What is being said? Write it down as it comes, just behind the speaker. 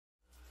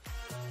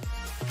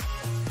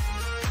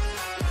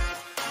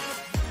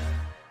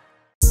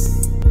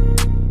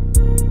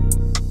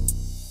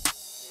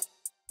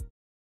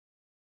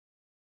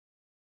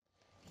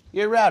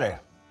Your router,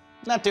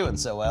 not doing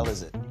so well,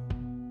 is it?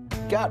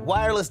 Got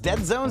wireless dead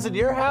zones in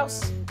your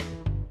house?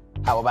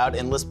 How about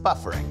endless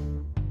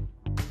buffering?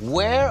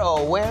 Where,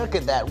 oh where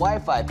could that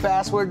Wi-Fi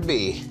password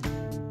be?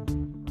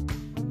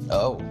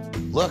 Oh,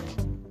 look,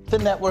 the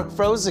network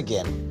froze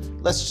again.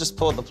 Let's just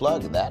pull the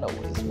plug, that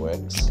always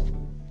works.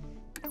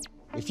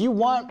 If you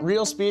want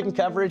real speed and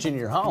coverage in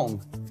your home,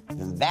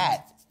 then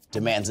that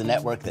demands a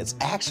network that's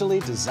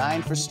actually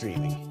designed for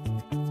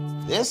streaming.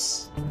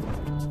 This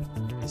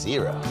is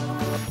Eero.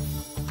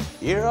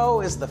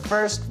 Eero is the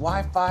first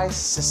Wi-Fi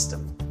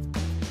system.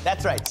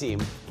 That's right,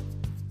 team.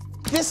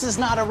 This is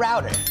not a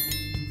router.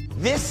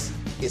 This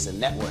is a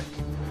network.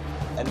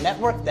 A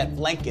network that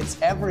blankets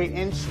every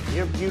inch of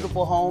your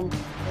beautiful home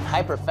in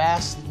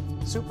hyper-fast,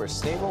 super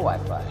stable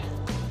Wi-Fi.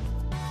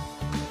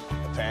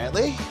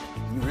 Apparently,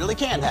 you really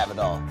can have it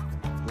all.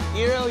 With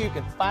Eero, you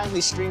can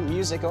finally stream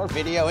music or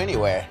video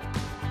anywhere.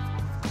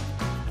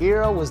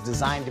 Eero was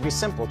designed to be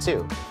simple,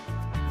 too.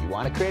 You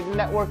want to create a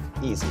network?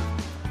 Easy.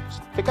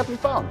 Just pick up your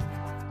phone,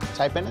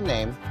 type in a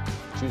name,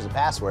 choose a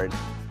password,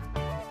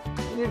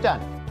 and you're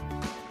done.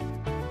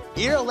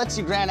 Eero lets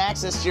you grant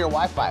access to your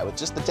Wi-Fi with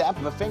just the tap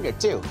of a finger,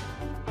 too.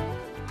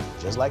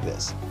 Just like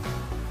this.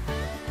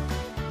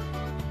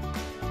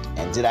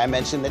 And did I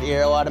mention that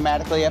Eero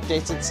automatically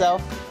updates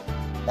itself?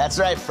 That's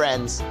right,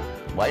 friends.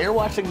 While you're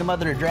watching the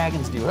mother of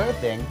dragons do her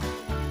thing,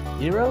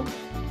 Eero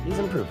is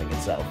improving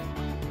itself.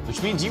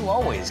 Which means you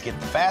always get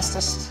the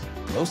fastest,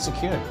 most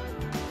secure,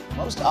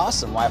 most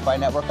awesome Wi-Fi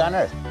network on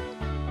Earth.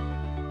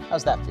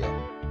 How's that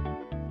feel?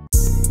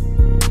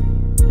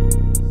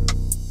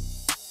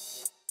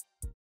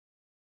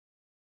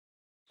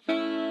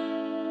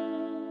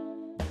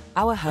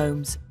 Our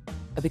homes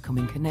are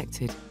becoming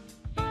connected.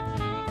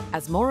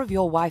 As more of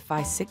your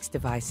Wi-Fi 6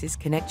 devices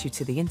connect you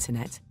to the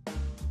internet,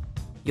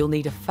 you'll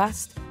need a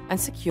fast and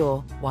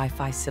secure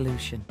Wi-Fi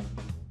solution.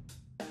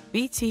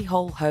 BT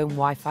Whole Home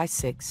Wi-Fi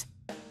 6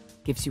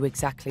 gives you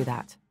exactly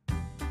that,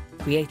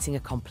 creating a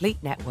complete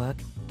network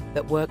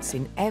that works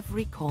in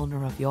every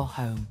corner of your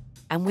home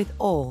and with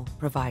all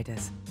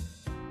providers.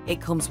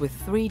 It comes with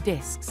 3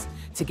 discs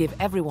to give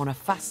everyone a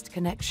fast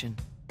connection.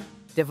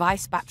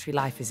 Device battery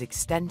life is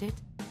extended,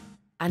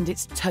 and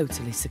it's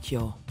totally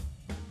secure.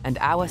 And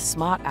our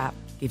smart app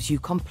gives you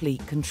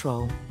complete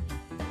control.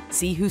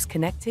 See who's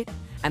connected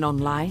and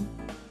online,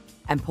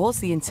 and pause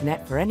the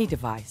internet for any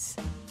device.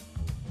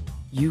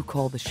 You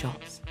call the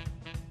shots.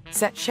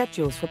 Set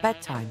schedules for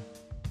bedtime,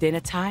 dinner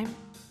time,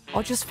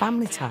 or just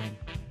family time.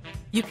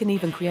 You can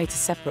even create a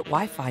separate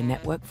Wi-Fi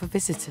network for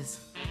visitors,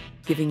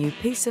 giving you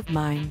peace of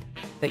mind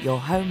that your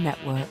home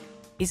network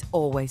is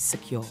always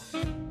secure.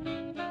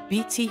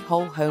 BT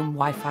Whole Home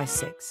Wi-Fi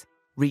 6.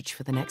 Reach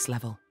for the next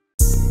level.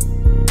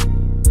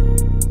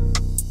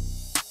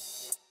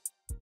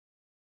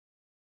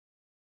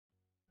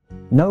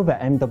 Nova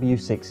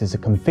MW6 is a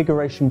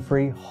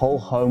configuration-free whole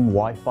home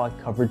Wi-Fi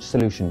coverage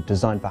solution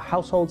designed for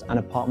households and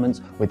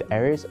apartments with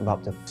areas of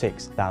up to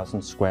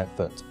 6,000 square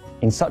foot.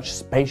 In such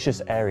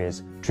spacious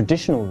areas,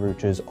 traditional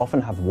routers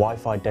often have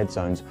Wi-Fi dead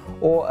zones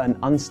or an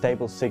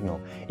unstable signal,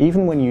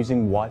 even when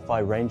using Wi-Fi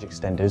range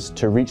extenders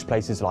to reach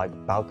places like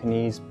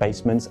balconies,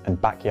 basements, and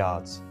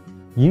backyards.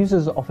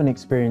 Users often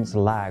experience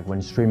lag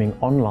when streaming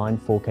online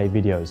 4K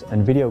videos,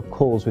 and video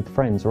calls with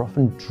friends are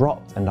often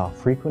dropped and are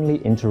frequently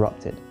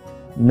interrupted.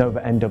 Nova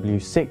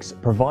MW6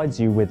 provides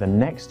you with a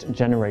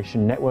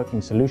next-generation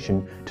networking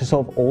solution to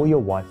solve all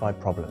your Wi-Fi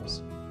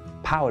problems.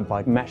 Powered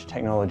by mesh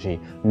technology,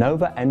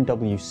 Nova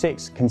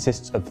MW6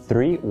 consists of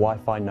 3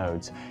 Wi-Fi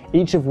nodes,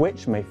 each of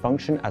which may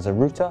function as a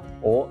router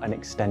or an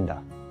extender.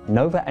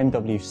 Nova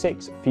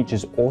MW6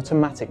 features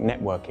automatic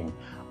networking.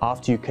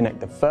 After you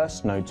connect the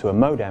first node to a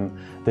modem,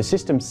 the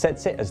system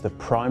sets it as the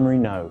primary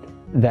node.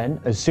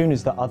 Then, as soon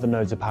as the other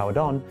nodes are powered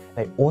on,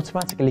 they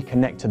automatically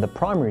connect to the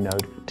primary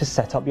node to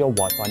set up your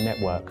Wi-Fi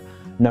network.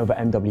 Nova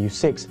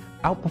MW6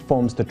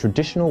 outperforms the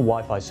traditional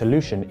Wi-Fi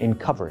solution in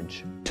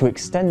coverage. To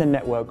extend the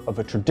network of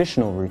a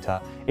traditional router,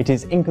 it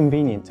is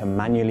inconvenient to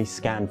manually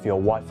scan for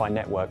your Wi-Fi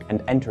network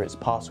and enter its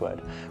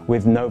password.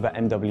 With Nova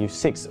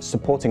MW6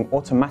 supporting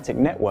automatic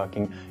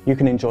networking, you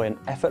can enjoy an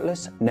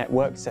effortless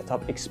network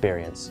setup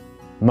experience.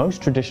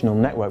 Most traditional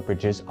network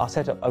bridges are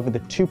set up over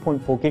the 2.4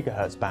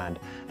 GHz band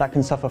that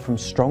can suffer from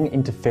strong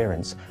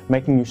interference,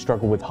 making you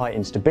struggle with high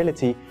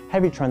instability,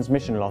 heavy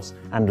transmission loss,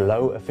 and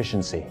low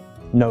efficiency.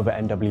 Nova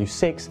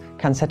MW6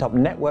 can set up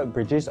network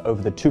bridges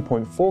over the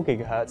 2.4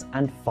 GHz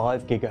and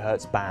 5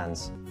 GHz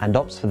bands, and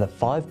opts for the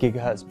 5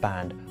 GHz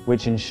band,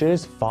 which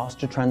ensures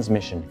faster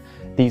transmission.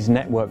 These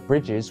network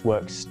bridges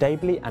work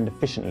stably and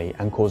efficiently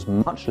and cause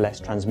much less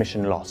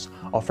transmission loss,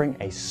 offering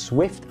a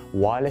swift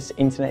wireless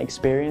internet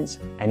experience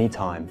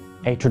anytime.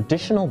 A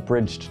traditional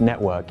bridged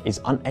network is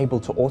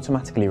unable to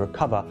automatically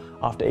recover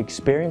after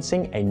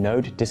experiencing a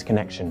node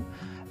disconnection.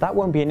 That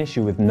won't be an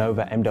issue with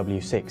Nova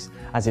MW6,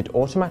 as it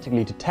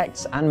automatically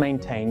detects and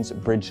maintains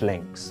bridge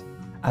links.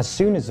 As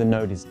soon as the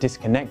node is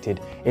disconnected,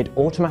 it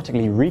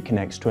automatically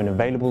reconnects to an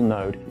available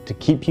node to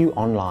keep you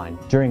online.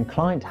 During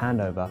client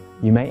handover,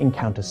 you may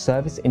encounter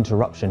service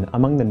interruption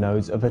among the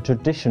nodes of a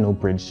traditional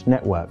bridged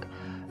network.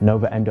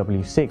 Nova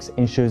NW6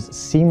 ensures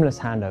seamless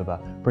handover,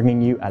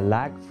 bringing you a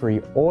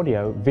lag-free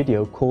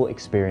audio-video call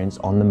experience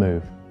on the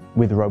move.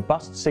 With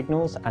robust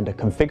signals and a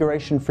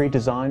configuration-free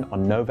design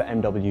on Nova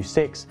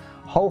NW6,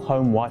 whole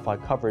home Wi-Fi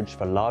coverage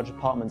for large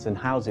apartments and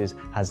houses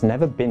has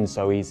never been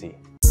so easy.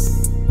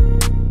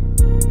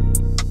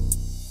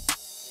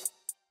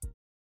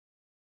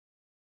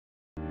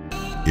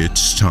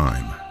 It's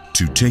time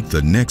to take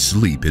the next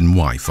leap in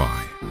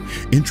Wi-Fi.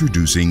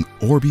 Introducing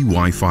Orbi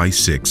Wi-Fi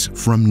 6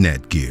 from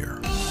NETGEAR.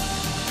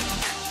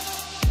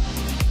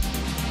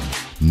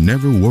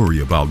 Never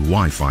worry about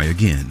Wi-Fi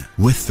again.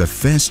 With the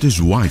fastest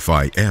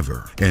Wi-Fi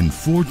ever and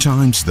 4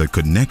 times the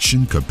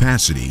connection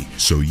capacity,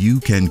 so you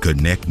can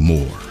connect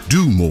more,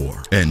 do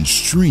more, and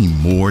stream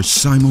more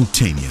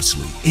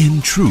simultaneously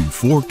in true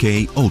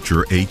 4K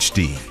Ultra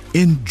HD.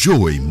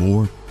 Enjoy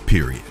more,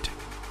 period.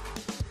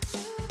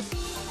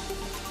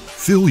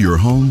 Fill your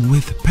home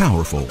with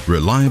powerful,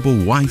 reliable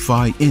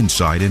Wi-Fi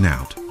inside and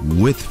out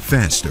with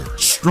faster,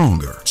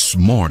 stronger,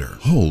 smarter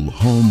whole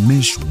home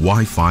mesh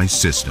Wi-Fi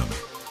system.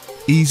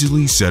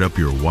 Easily set up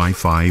your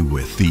Wi-Fi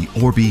with the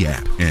Orbi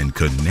app and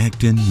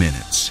connect in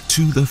minutes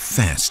to the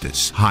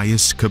fastest,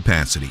 highest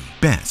capacity,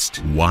 best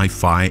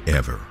Wi-Fi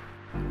ever.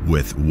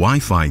 With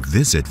Wi-Fi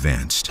this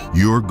advanced,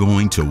 you're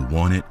going to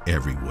want it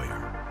everywhere.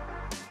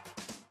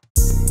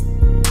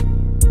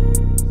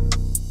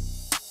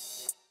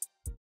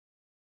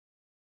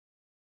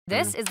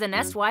 This is the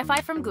Nest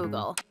Wi-Fi from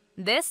Google.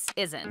 This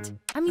isn't.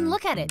 I mean,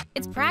 look at it.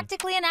 It's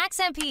practically an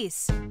accent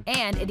piece.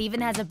 And it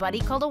even has a buddy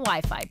called a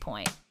Wi-Fi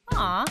point.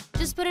 Aw,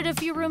 just put it a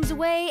few rooms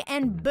away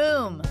and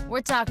boom,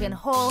 we're talking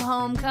whole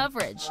home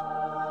coverage.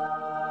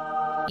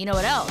 You know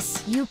what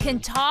else? You can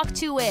talk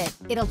to it.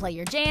 It'll play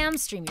your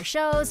jams, stream your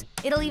shows.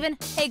 It'll even,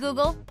 hey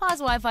Google, pause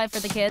Wi-Fi for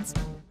the kids.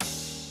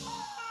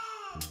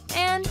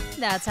 And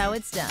that's how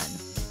it's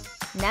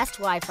done. Nest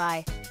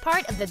Wi-Fi,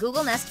 part of the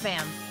Google Nest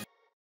fam.